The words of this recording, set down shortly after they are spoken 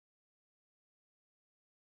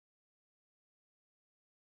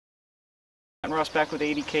and Russ back with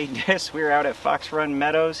 80K discs. We're out at Fox Run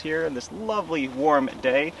Meadows here on this lovely warm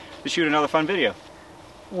day to shoot another fun video.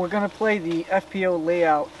 We're going to play the FPO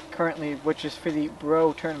layout currently, which is for the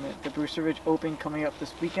Bro tournament, the Brewster Ridge Open coming up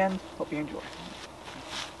this weekend. Hope you enjoy.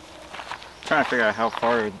 Trying to figure out how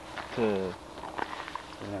far to...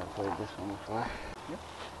 I've never played this one before. Yep.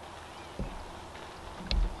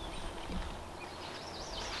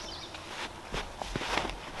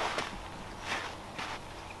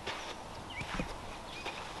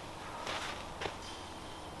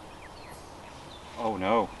 Oh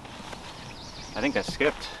no. I think I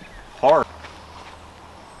skipped. Hard.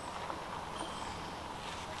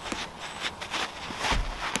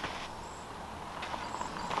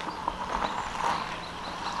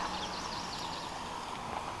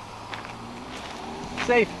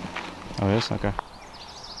 Safe. Oh yes, okay.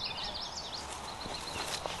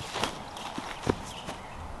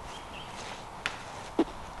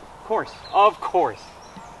 Of course.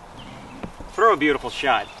 Throw a beautiful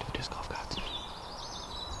shot. Disc golf gods.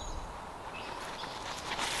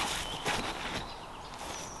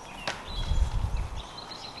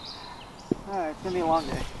 Alright, it's going to be a long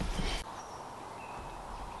day.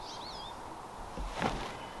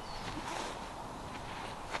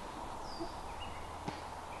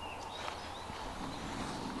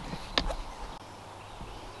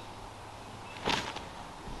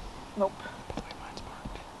 Nope. Mine's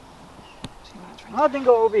marked. See, mine's right I think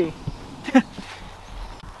go OB.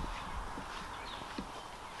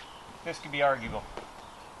 This could be arguable.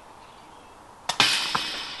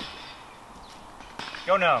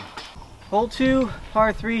 Go numb. Hole 2,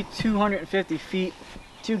 par 3, 250 feet.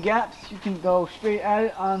 2 gaps. You can go straight at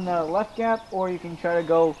it on the left gap, or you can try to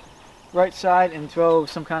go right side and throw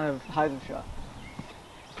some kind of hyzer shot.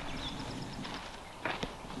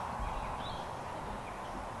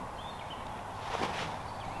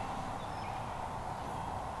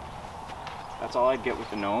 That's all I'd get with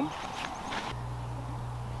the gnome.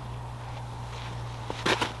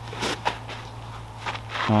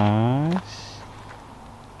 Nice.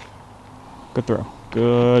 Good throw.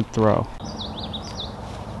 Good throw.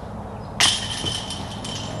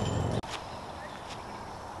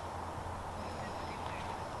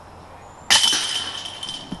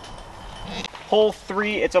 Hole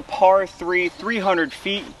 3, it's a par 3, 300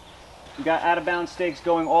 feet. We got out of bounds stakes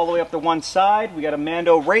going all the way up to one side. We got a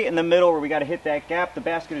Mando right in the middle where we got to hit that gap. The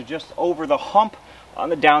basket is just over the hump on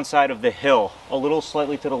the downside of the hill, a little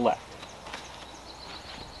slightly to the left.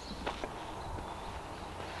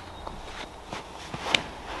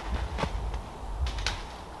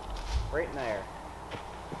 Right in there.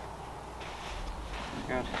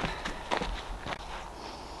 Good.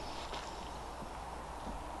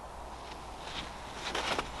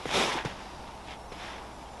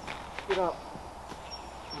 Get up.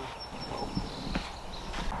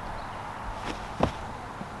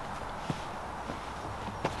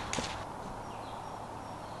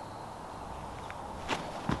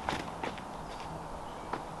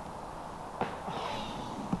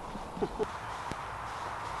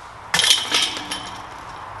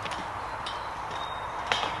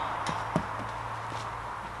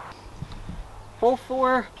 Hole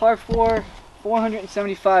 4, par 4,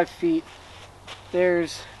 475 feet.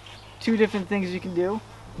 There's 2 different things you can do.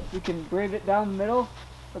 You can brave it down the middle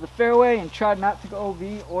of the fairway and try not to go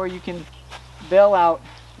OB, or you can bail out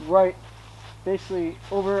right, basically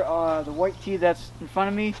over the white tee that's in front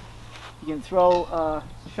of me. You can throw a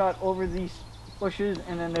shot over these bushes,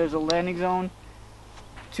 and then there's a landing zone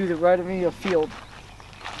to the right of me, a field.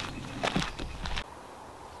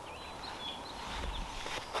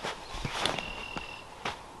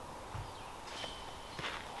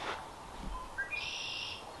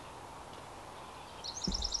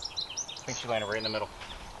 I think she landed right in the middle.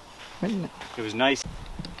 Wait a minute. It was nice.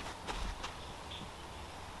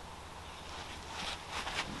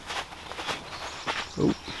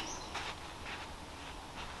 Oh.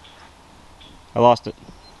 I lost it.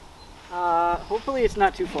 Hopefully it's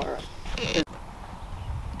not too far up.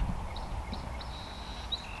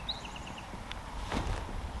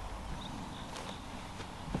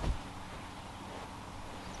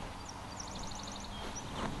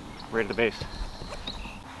 Right at the base.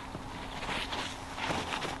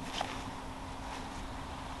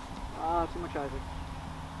 Too much hyzer.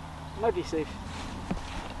 Might be safe.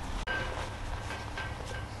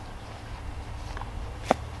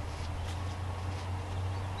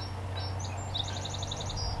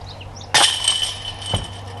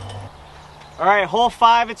 All right, hole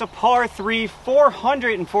 5, it's a par 3,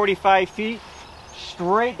 445 feet.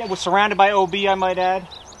 Straight, that was surrounded by OB, I might add.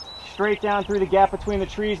 straight down through the gap between the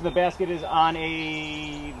trees, and the basket is on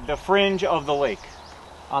the fringe of the lake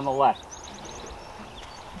on the left.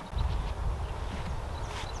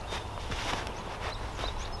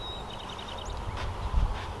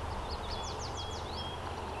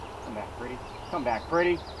 Come back, pretty. Come back,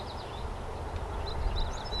 pretty.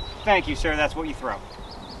 Thank you, sir. That's what you throw.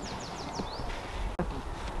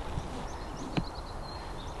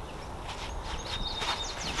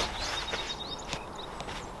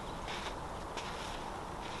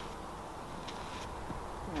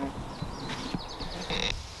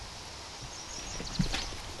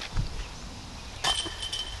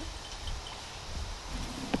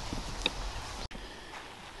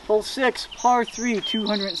 Hole 6, par 3,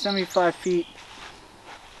 275 feet.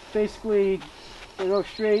 Basically, they go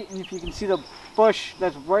straight, and if you can see the bush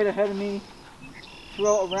that's right ahead of me,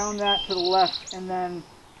 throw around that to the left, and then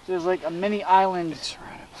there's like a mini island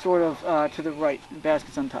sort of to the right, and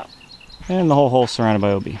basket's on top. And the whole hole surrounded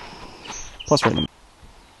by OB. Plus right in the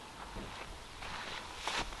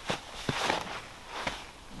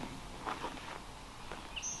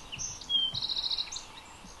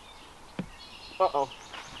Uh-oh.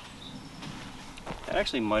 That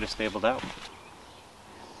actually might have stabled out.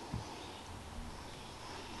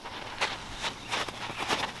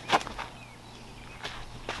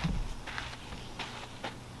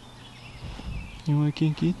 I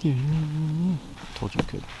can't get there. Told you I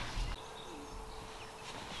could.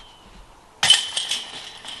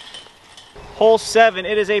 Hole 7,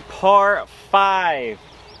 it is a par 5.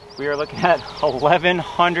 We are looking at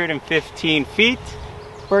 1,115 feet.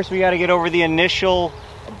 First, we got to get over the initial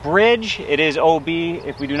bridge. It is OB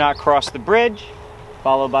if we do not cross the bridge,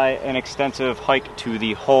 followed by an extensive hike to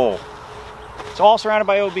the hole. It's all surrounded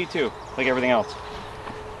by OB too, like everything else.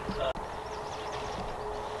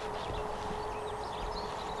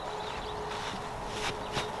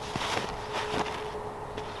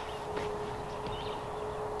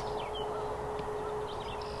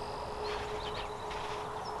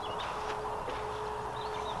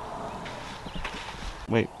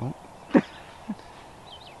 Wait, what? I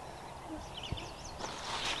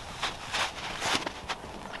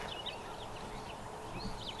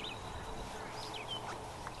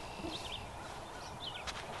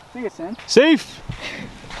think it's in. Safe!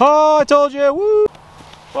 Oh, I told you! Woo!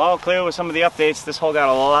 Well, clearly with some of the updates, this hole got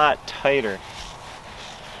a lot tighter.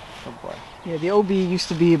 Oh boy. Yeah, the OB used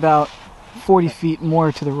to be about 40 feet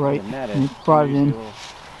more to the right, and we brought it in.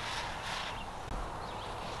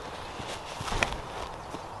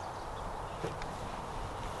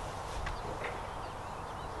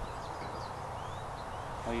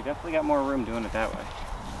 Well, you definitely got more room doing it that way.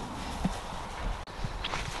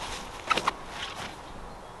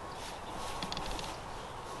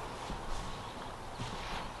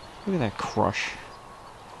 Look at that crush.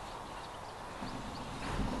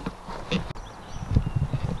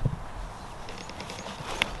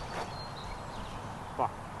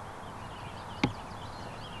 Fuck.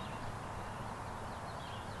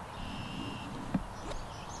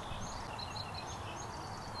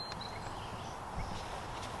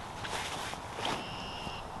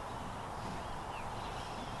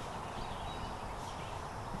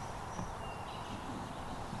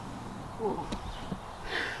 Ooh.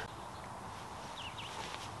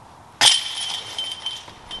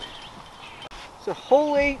 So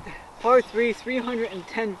hole 8, par 3,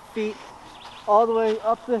 310 feet, all the way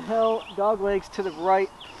up the hill, dog legs to the right.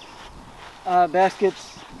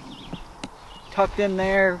 Baskets tucked in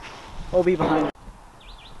there, OB behind it.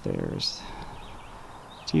 There's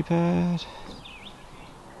T-pad.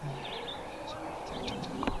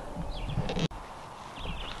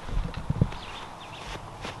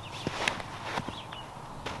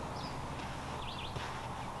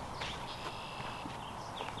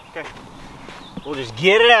 Okay. We'll just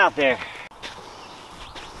get it out there.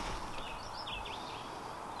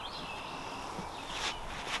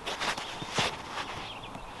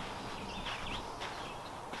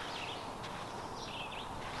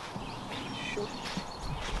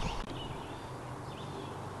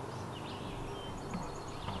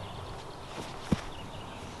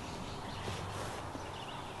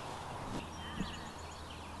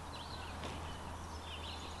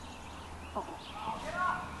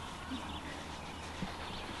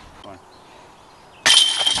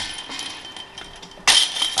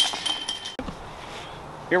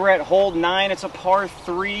 Here we're at hole 9. It's a par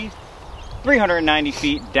 3, 390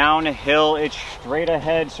 feet down a hill. It's straight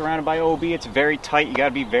ahead, surrounded by OB. It's very tight. You got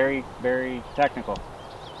to be very, very technical.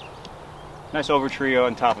 Nice over trio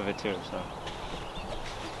on top of it too. So.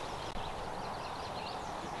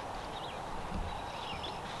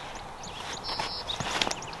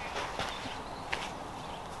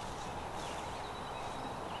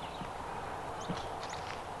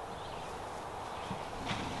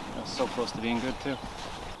 so close to being good too.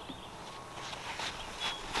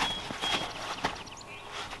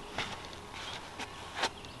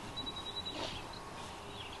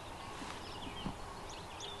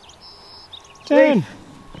 Ten.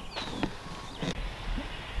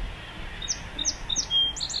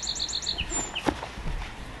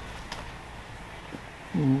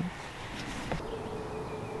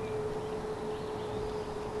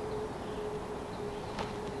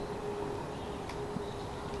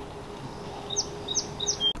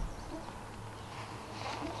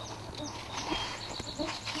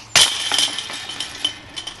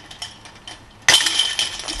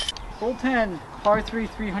 Hole 10, par 3,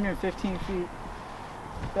 315 feet.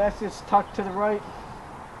 Basket's tucked to the right.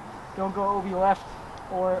 Don't go OB left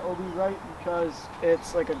or OB right because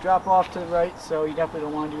it's like a drop off to the right, so you definitely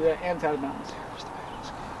don't want to do that, and it's out of bounds.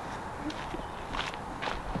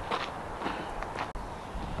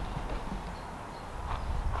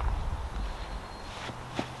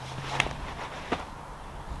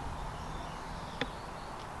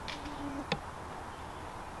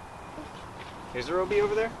 Is there OB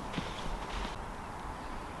over there?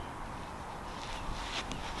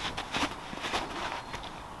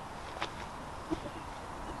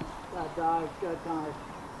 Gotta dive.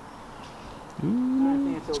 Ooh, I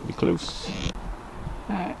think it's it's OB. be close.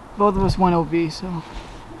 Alright, both of us went OB, so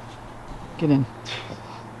get in.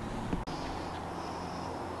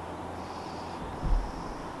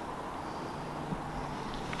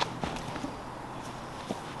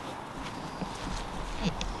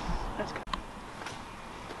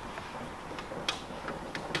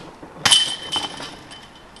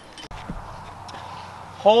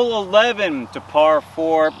 Hole 11 to par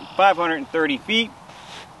 4, 530 feet.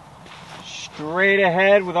 Straight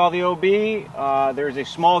ahead with all the OB. There's a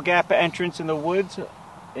small gap entrance in the woods,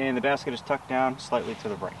 and the basket is tucked down slightly to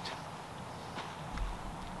the right.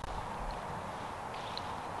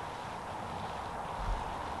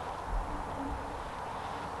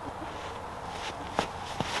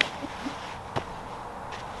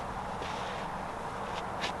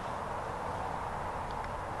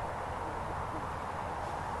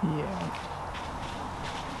 Yeah.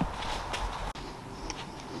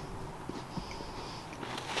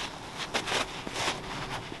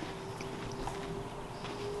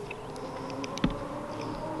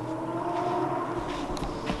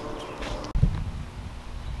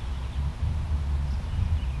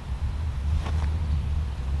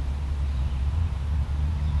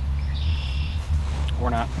 Or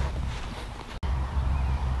not.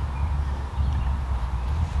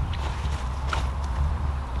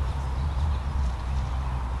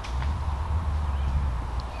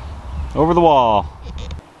 Over the wall.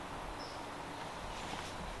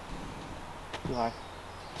 Too high.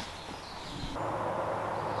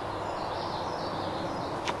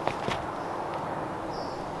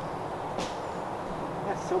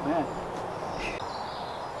 That's so bad.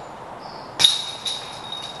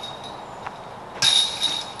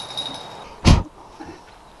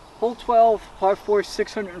 Hole 12, par 4,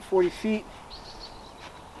 640 feet.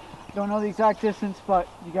 Don't know the exact distance, but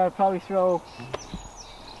you gotta probably throw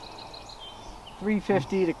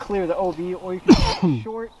 350 to clear the OB, or you can throw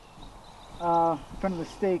short in front of the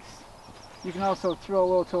stakes. You can also throw a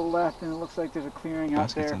little to the left, and it looks like there's a clearing out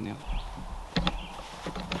Basket's there. on the other.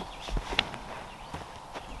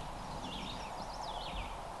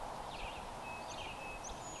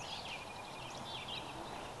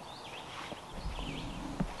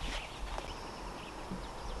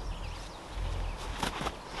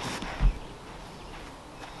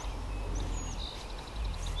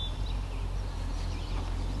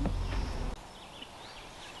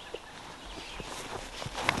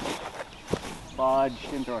 Bodge,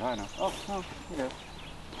 didn't throw it high enough. Oh, no, you did.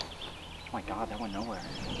 Oh my god, that went nowhere.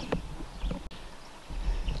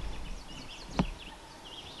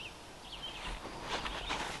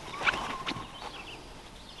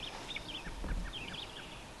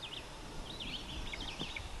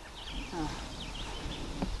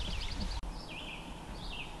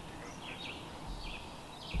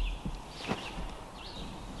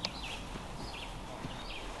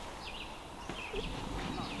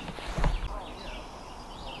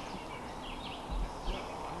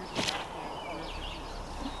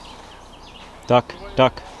 Duck,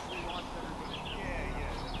 duck.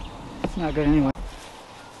 It's not good anyway.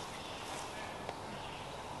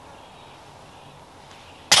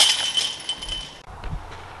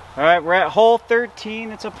 All right, we're at hole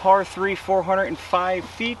 13. It's a par 3, 405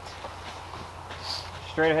 feet.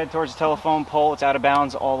 Straight ahead towards the telephone pole. It's out of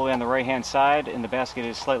bounds all the way on the right-hand side, and the basket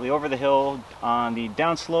is slightly over the hill on the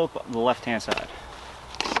downslope, the left-hand side.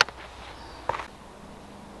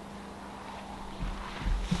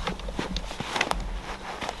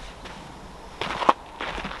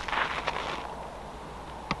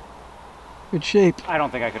 Good shape. I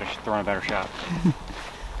don't think I could have thrown a better shot.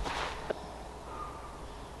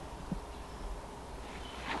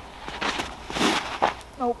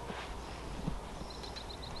 Nope.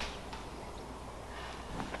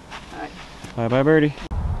 Bye bye birdie.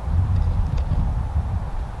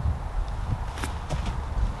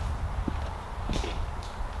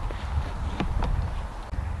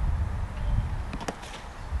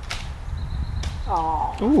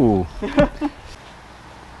 Oh. Ooh.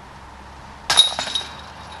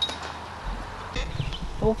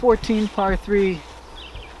 Hole 14, par 3,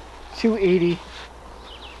 280. You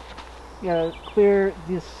gotta clear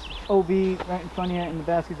this OB right in front of you, and the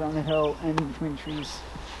basket's on the hill and in between trees.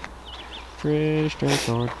 Pretty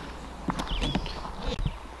straightforward.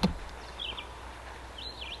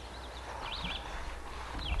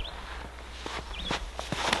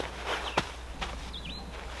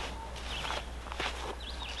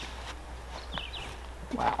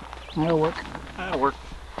 Wow. That'll work. That'll work.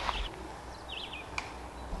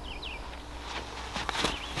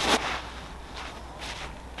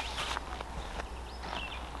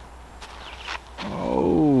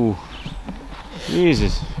 Oh,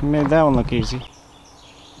 Jesus, you made that one look easy.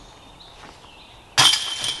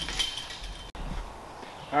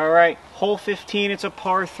 All right, hole 15, it's a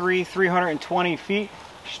par 3, 320 feet,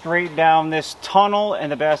 straight down this tunnel,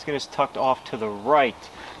 and the basket is tucked off to the right.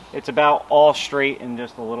 It's about all straight and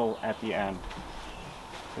just a little at the end.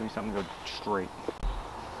 Give me something to go straight.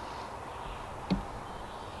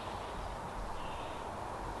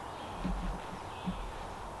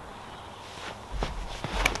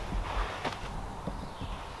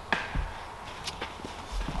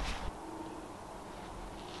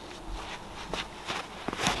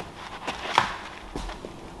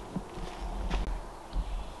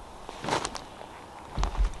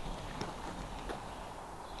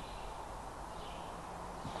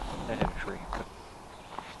 That hit a tree.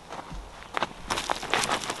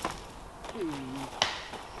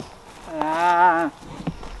 Ah.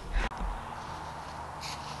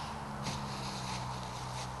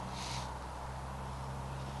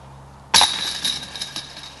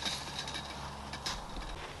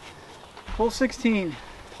 Hole 16,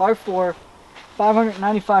 par 4,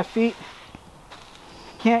 595 feet.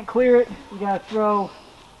 Can't clear it. You gotta throw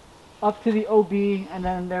up to the OB, and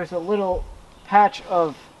then there's a little patch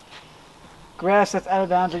of grass that's out of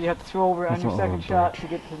bounds that you have to throw over on That's your not second on shot bridge. to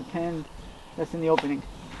get to the pin that's in the opening.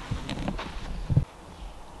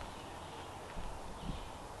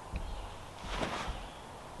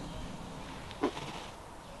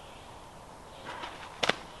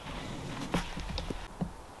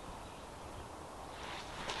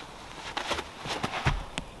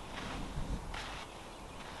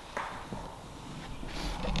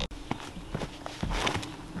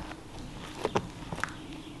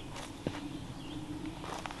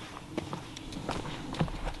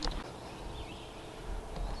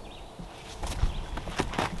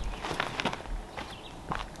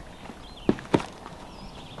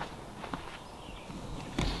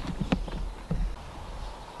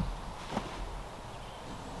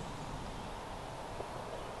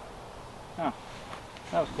 Oh,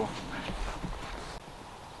 that was cool.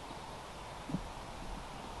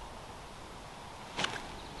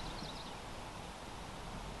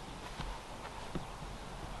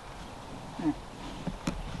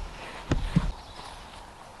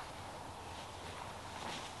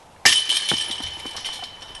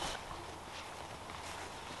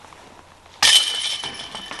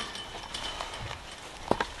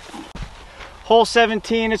 Hole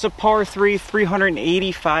 17, it's a par 3,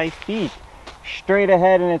 385 feet. Straight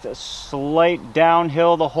ahead, and it's a slight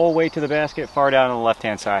downhill the whole way to the basket, far down on the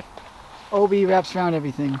left-hand side. OB wraps around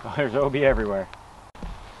everything. Oh, there's OB everywhere.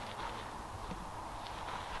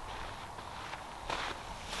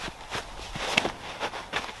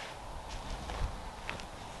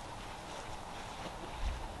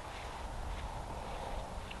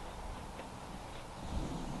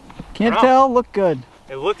 Can't Wow. tell, look good.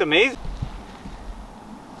 It looked amazing.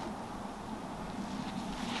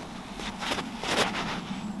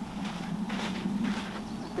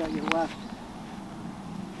 Got your left.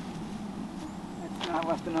 That's not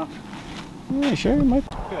left enough. Yeah, sure, it might.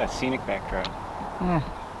 Look at that scenic backdrop. Yeah,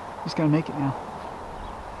 just gotta make it now.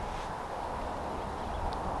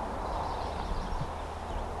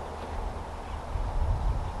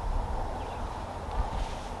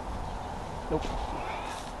 Nope.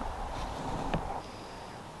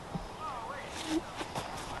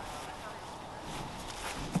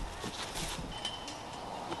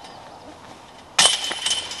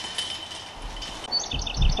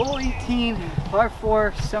 Hole 18, par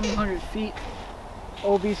 4, 700 feet.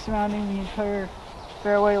 OB surrounding the entire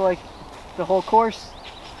fairway, like the whole course.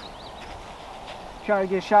 Try to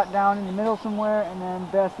get a shot down in the middle somewhere, and then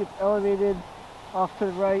baskets elevated off to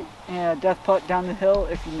the right, and a death putt down the hill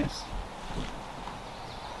if you miss.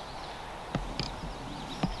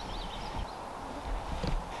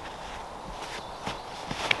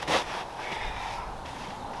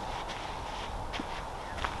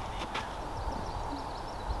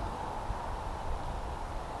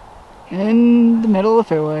 In the middle of the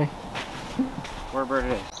fairway. Wherever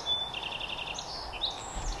it is.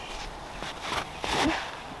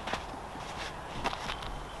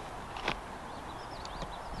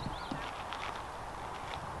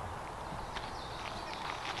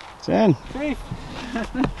 It's in. Safe.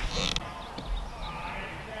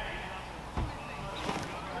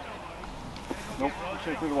 Nope,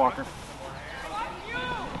 straight through the walker.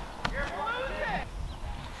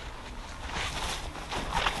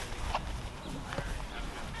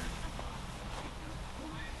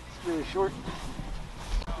 It's really short.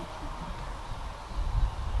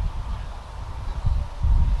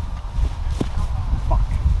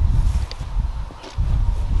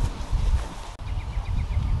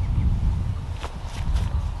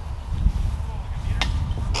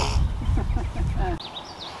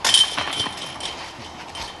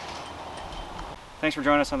 Thanks for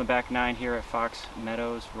joining us on the back nine here at Fox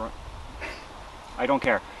Meadows. I don't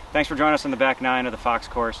care. Thanks for joining us on the back nine of the Fox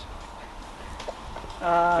course.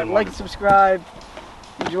 Like and subscribe.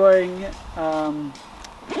 Enjoying it.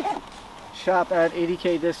 Shop at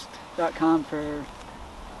 80kdisc.com for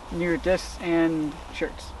newer discs and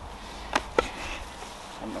shirts.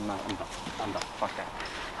 I'm not. Fuck that.